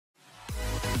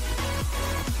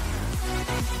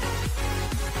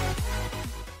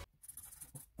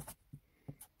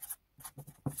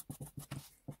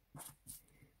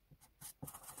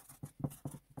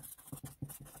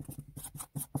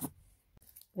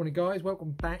Morning guys,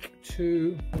 welcome back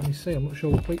to, let me see, I'm not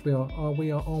sure what week we are. We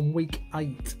are on week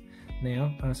 8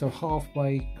 now, so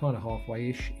halfway, kind of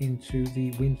halfway-ish into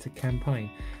the winter campaign.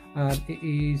 It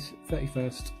is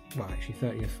 31st, well actually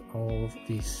 30th of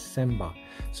December.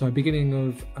 So beginning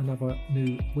of another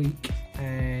new week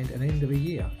and an end of a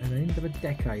year and an end of a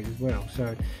decade as well. So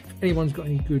if anyone's got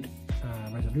any good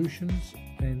resolutions,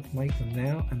 then make them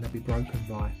now and they'll be broken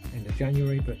by end of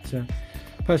January. But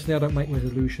personally, I don't make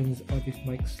resolutions. I just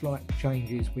make slight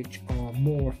changes which are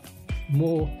more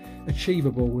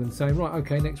achievable than saying, right,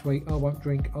 okay, next week I won't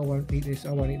drink, I won't eat this,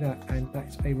 I won't eat that, and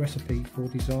that's a recipe for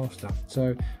disaster.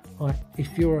 So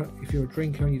if you're a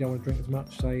drinker and you don't want to drink as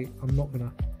much, say I'm not going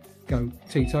to go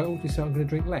teetotal, just say I'm going to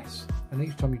drink less, and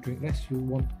each time you drink less you'll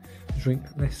want to drink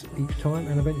less each time,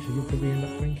 and eventually you'll probably end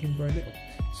up drinking very little.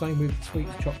 Same with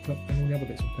sweets, chocolate and all the other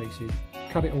bits and pieces.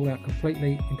 Cut it all out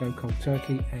completely and go cold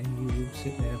turkey, and you will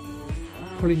sit there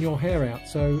pulling your hair out.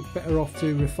 So better off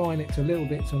to refine it to little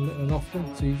bits and little and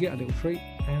often, so you get a little treat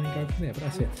and then go from there. But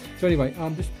that's it. So anyway,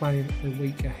 I'm just planning the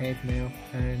week ahead now,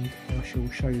 and I shall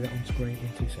show you that on screen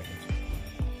in 2 seconds.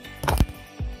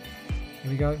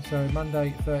 Here we go. So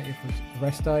Monday 30th was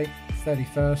rest day.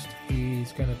 31st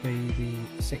is going to be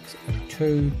the 6 and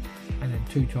 2, and then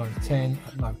 2 times 10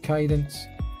 at low cadence.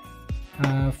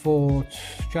 For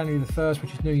January the 1st,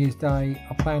 which is New Year's Day,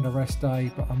 I planned a rest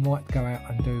day, but I might go out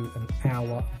and do an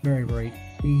hour very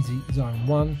easy zone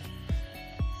 1,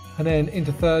 and then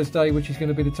into Thursday, which is going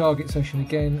to be the target session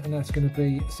again, and that's going to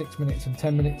be 6 minutes and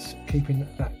 10 minutes, keeping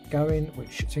that going,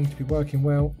 which seems to be working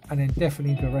well. And then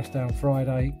definitely into a rest day on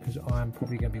Friday, because I'm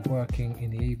probably going to be working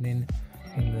in the evening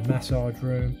in the massage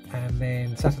room. And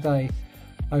then Saturday,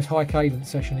 those high cadence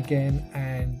session again,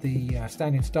 and the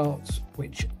standing starts,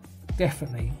 which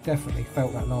definitely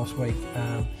felt that last week,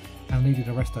 and needed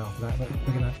a rest after that. But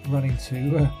we're going to run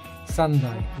into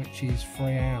Sunday, which is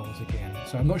 3 hours again.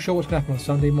 So I'm not sure what's going to happen on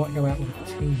Sunday. Might go out with a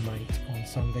teammate on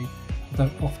Sunday. I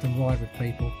don't often ride with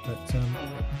people, but it'll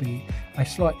be a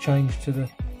slight change to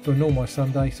a normal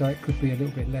Sunday, so it could be a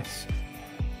little bit less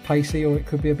pacey, or it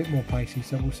could be a bit more pacey,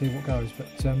 so we'll see what goes. But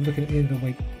looking at the end of the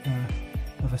week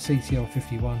of a CTL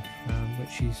 51,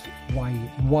 which is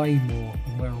way more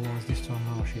than where I was this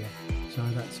time last year, so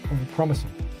that's all promising.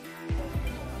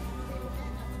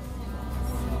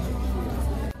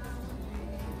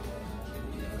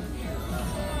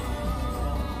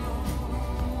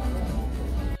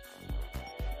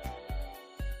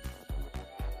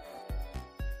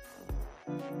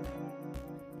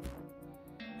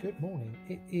 Good morning.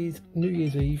 It is New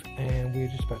Year's Eve, and we're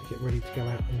just about to get ready to go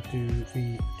out and do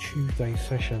the Tuesday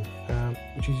session,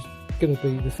 which is going to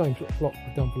be the same sort of block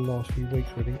we've done for the last few weeks,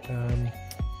 really.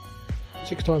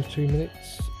 6 times 2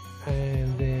 minutes,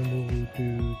 and then we'll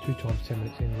do 2 times 10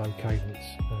 minutes in low cadence.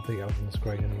 Details on the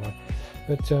screen anyway.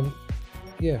 But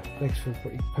yeah, legs feel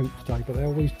pretty pooped today, but they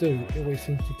always do. It always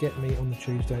seems to get me on the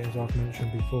Tuesday, as I've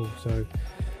mentioned before. So.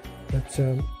 But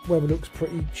weather looks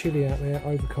pretty chilly out there,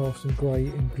 overcast and grey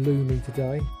and gloomy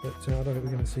today, but I don't think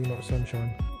we're going to see much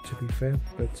sunshine, to be fair.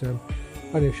 But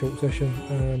only a short session,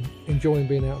 enjoying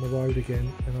being out on the road again.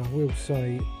 And I will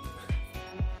say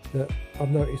that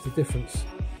I've noticed the difference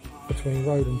between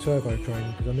road and turbo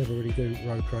training, because I never really do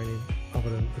road training other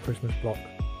than the Christmas block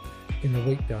in the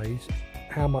weekdays,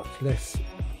 how much less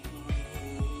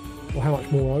or how much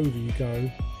more over you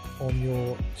go on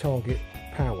your target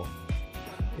power.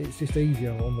 It's just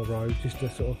easier on the road just to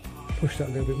sort of push that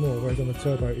a little bit more, whereas on the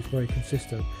turbo it's very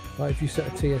consistent. Like if you set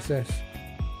a TSS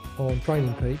on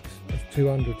training peaks of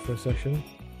 200 for a session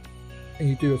and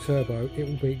you do a turbo, it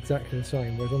will be exactly the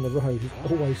same, whereas on the road it's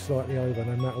always slightly over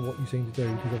no matter what you seem to do,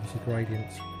 because obviously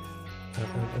gradients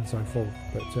and so forth.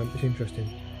 But it's interesting.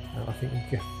 I think you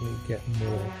definitely get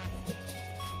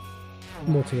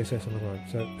more TSS on the road.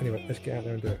 So anyway, let's get out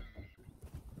there and do it.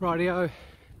 Rightio,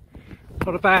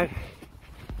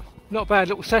 not a bad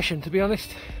little session, to be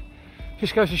honest.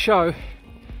 Just goes to show,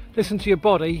 listen to your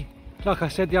body. Like I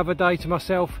said the other day to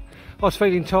myself, I was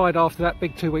feeling tired after that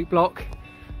big 2-week block,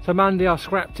 so Monday I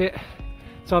scrapped it.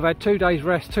 So I've had 2 days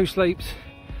rest, 2 sleeps,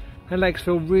 and legs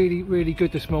feel really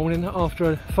good this morning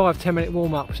after a 5-10 minute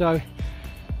warm up. So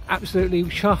absolutely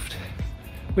chuffed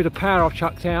with the power I've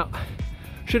chucked out.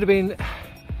 Should have been,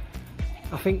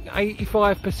 I think,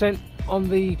 85% on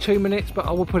the 2 minutes, but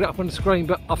I will put it up on the screen.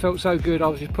 But I felt so good, I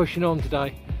was just pushing on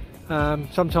today.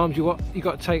 Sometimes you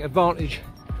got to take advantage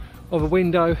of a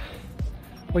window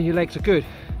when your legs are good.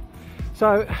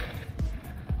 So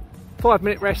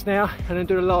 5-minute rest now, and then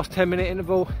do the last 10-minute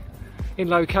interval in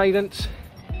low cadence,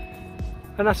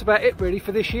 and that's about it really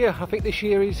for this year. I think this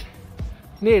year is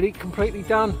nearly completely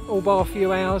done, all bar a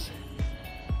few hours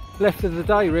left of the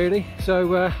day really.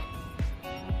 So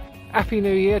happy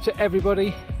New Year to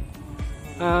everybody.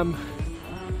 I've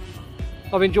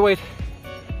enjoyed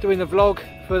doing the vlog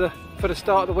for the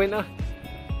start of the winter.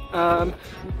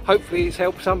 Hopefully it's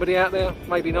helped somebody out there,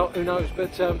 maybe not, who knows,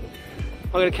 but I'm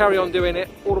going to carry on doing it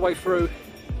all the way through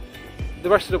the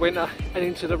rest of the winter and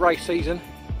into the race season.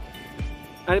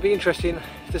 And it'd be interesting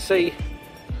to see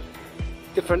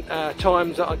different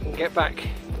times that I can get back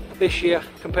this year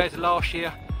compared to last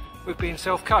year with being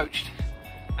self-coached.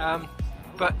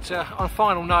 But on a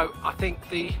final note, I think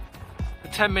the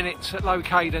 10 minutes at low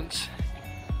cadence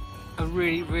are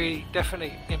really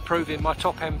definitely improving my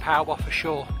top end power for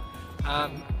sure.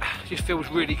 Just feels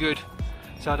really good.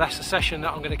 So that's the session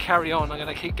that I'm going to carry on. I'm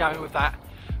going to keep going with that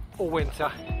all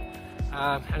winter,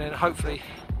 and then hopefully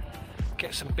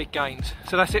get some big gains.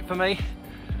 So that's it for me.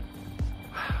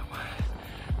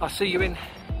 I'll see you in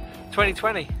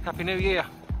 2020. Happy New Year.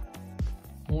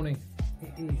 Morning.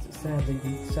 It is sadly the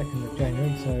 2nd of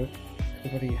January, so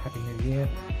everybody happy New Year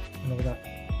and all that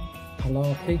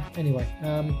malarkey. Anyway,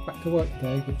 back to work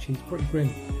today, which is pretty grim.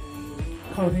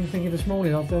 Kind of thinking this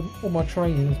morning, I've done all my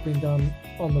training has been done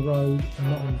on the road and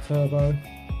not on the turbo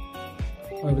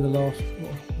over the last,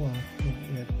 well,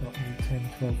 yeah, like 10,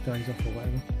 12 days off or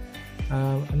whatever.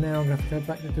 And now I'm going to have to go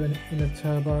back to doing it in the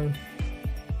turbo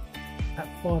at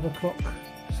 5 o'clock,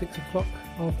 6 o'clock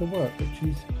after work, which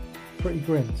is pretty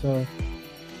grim. So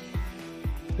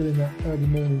doing that early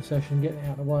morning session, getting it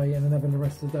out of the way, and then having the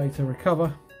rest of the day to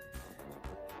recover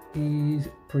is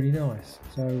pretty nice.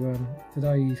 So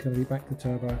today is going to be back to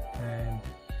turbo and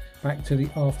back to the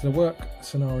after the work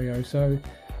scenario. So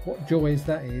what joy is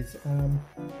that is. I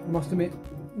must admit,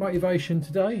 motivation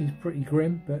today is pretty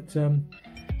grim, but I'm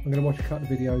going to watch a couple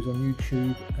of videos on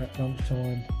YouTube at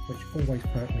lunchtime, which always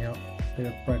perk me up. A bit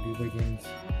of Bradley Wiggins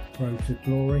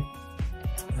Roadtoglory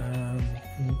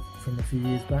from a few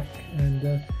years back,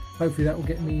 and hopefully that will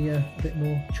get me a bit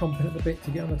more chomping at the bit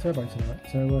to get on the turbo tonight.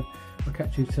 So I'll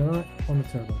catch you tonight on the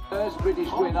turbo. First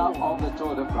British winner on the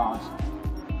Tour de France.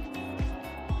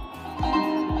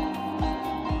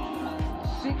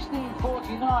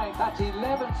 16:49, that's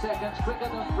 11 seconds quicker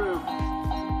than Froome.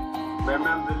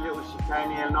 Remember the little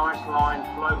chicane here, nice line,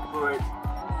 flow through it.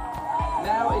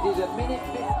 Now it is a minute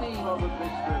 15 over Chris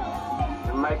Froome.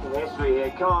 You're making history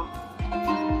here, come on.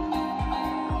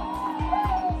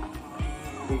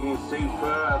 You can see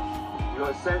Froome. You've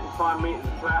got 75 metres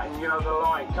flat and you're the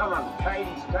line. Come on,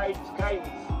 cadence, cadence, cadence.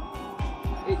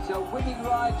 It's a winning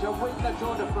ride to win the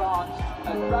Tour de France.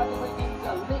 And Bradley Wiggins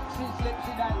licks his lips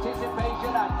in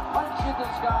anticipation and punches the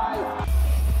sky.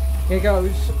 Here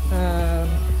goes.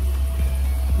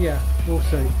 Yeah, we'll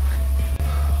see.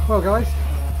 Well guys,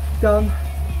 done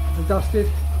and dusted.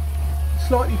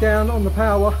 Slightly down on the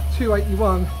power,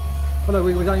 281. Although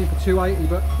we were aiming for 280,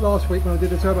 but last week when I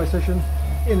did the turbo session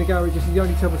in the garage, this is the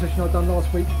only turbo session I've done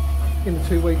last week in the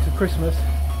 2 weeks of Christmas,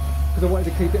 because I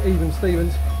wanted to keep it even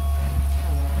Stevens.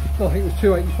 I think it was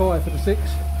 285 for the 6.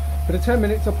 For the 10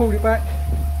 minutes I pulled it back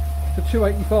to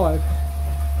 285,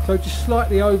 so just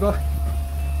slightly over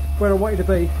where I wanted to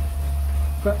be.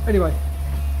 But anyway,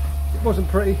 it wasn't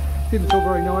pretty, didn't feel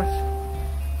very nice.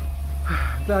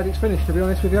 Glad it's finished, to be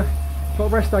honest with you. Got a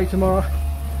rest day tomorrow,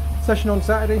 session on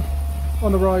Saturday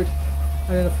on the road,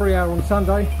 and then a 3 hour on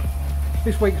Sunday.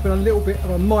 This week's been a little bit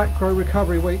of a micro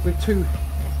recovery week with two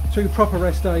proper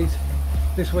rest days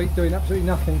this week, doing absolutely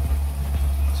nothing.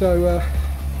 So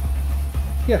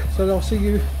yeah, so I'll see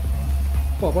you,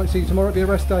 well I won't see you tomorrow, it'll be a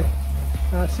rest day.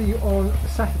 See you on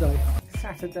Saturday.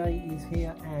 Saturday is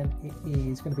here and it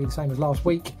is going to be the same as last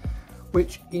week,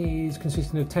 which is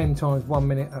consisting of 10 times 1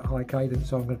 minute at high cadence.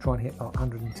 So I'm going to try and hit like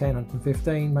 110,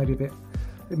 115, maybe a bit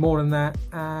more than that,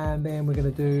 and then we're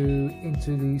going to do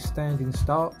into the standing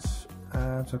starts.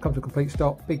 So come to a complete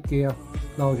stop, big gear,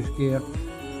 largest gear,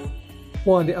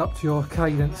 wind it up to your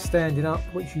cadence standing up,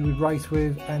 which you would race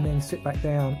with, and then sit back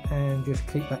down and just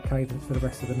keep that cadence for the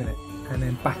rest of the minute, and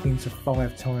then back into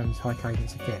 5 times high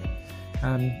cadence again.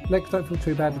 Legs don't feel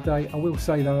too bad today. I will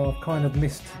say though, I've kind of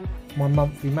missed my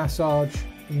monthly massage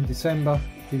in December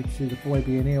due to the boy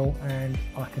being ill, and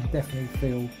I can definitely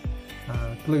feel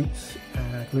glutes,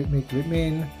 glute med, glute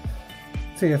min,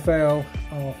 TFL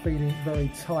are feeling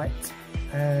very tight,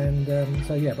 and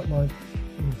so yeah, but well,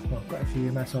 I've got actually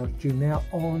a massage due now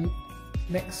on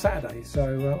next Saturday,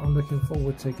 so I'm looking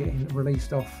forward to getting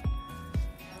released off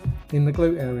in the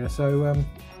glute area, so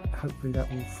hopefully that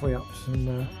will free up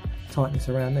some tightness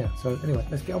around there. So anyway,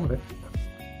 let's get on with it.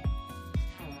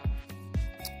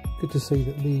 Good to see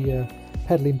that the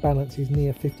pedalling balance is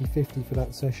near 50-50 for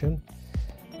that session,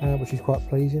 which is quite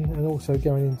pleasing, and also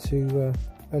going into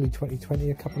early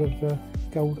 2020 a couple of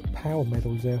gold power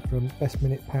medals there from best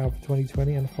minute power for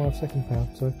 2020 and a 5-second power,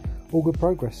 so all good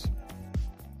progress.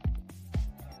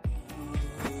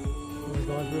 Well,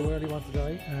 guys, real early one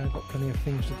today. Got plenty of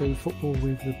things to do, football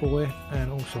with the boy and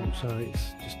all sorts, so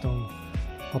it's just on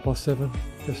 7:30,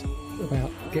 just about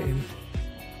getting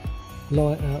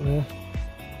light out there.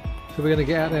 So we're going to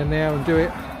get out there now and do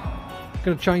it.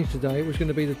 Going to change today. It was going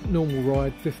to be the normal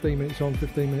ride, 15 minutes on,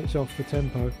 15 minutes off for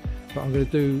tempo, but I'm going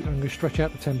to stretch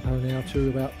out the tempo now to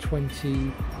about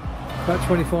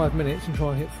 25 minutes and try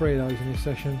and hit 3 of those in this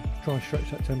session. Try and stretch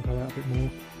that tempo out a bit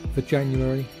more for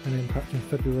January, and then perhaps in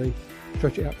February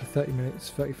stretch it out to 30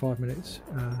 minutes, 35 minutes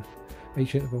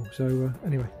each interval. So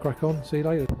anyway, crack on, see you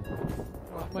later.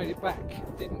 I've made it back,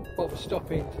 didn't bother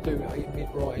stopping to do a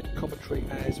mid-ride commentary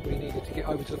as we needed to get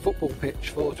over to the football pitch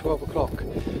for 12 o'clock,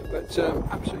 but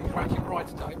absolutely cracking ride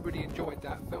today, really enjoyed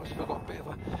that. Felt as if I got a bit of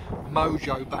a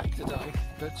mojo back today,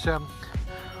 but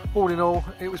all in all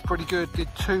it was pretty good. Did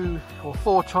 2 or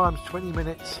 4 times 20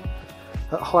 minutes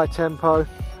at high tempo,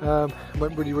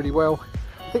 went really well.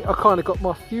 I think I kind of got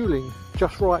my fueling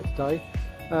just right today.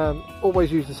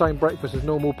 Always use the same breakfast as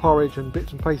normal, porridge and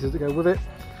bits and pieces to go with it,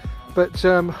 but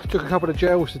took a couple of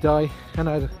gels today and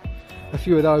had a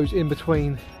few of those in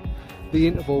between the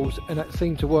intervals, and that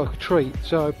seemed to work a treat.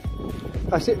 So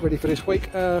that's it really for this week.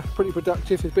 Pretty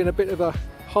productive. It's been a bit of a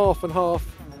half and half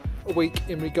a week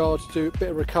in regards to a bit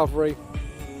of recovery,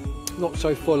 not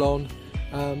so full on,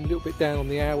 a little bit down on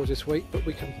the hours this week, but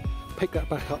we can pick that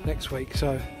back up next week.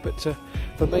 So but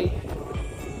for me,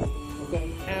 I've got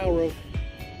an hour of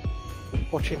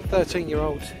watching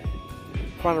 13-year-olds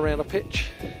run around a pitch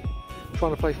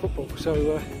trying to play football,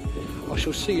 so I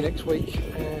shall see you next week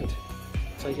and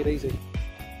take it easy.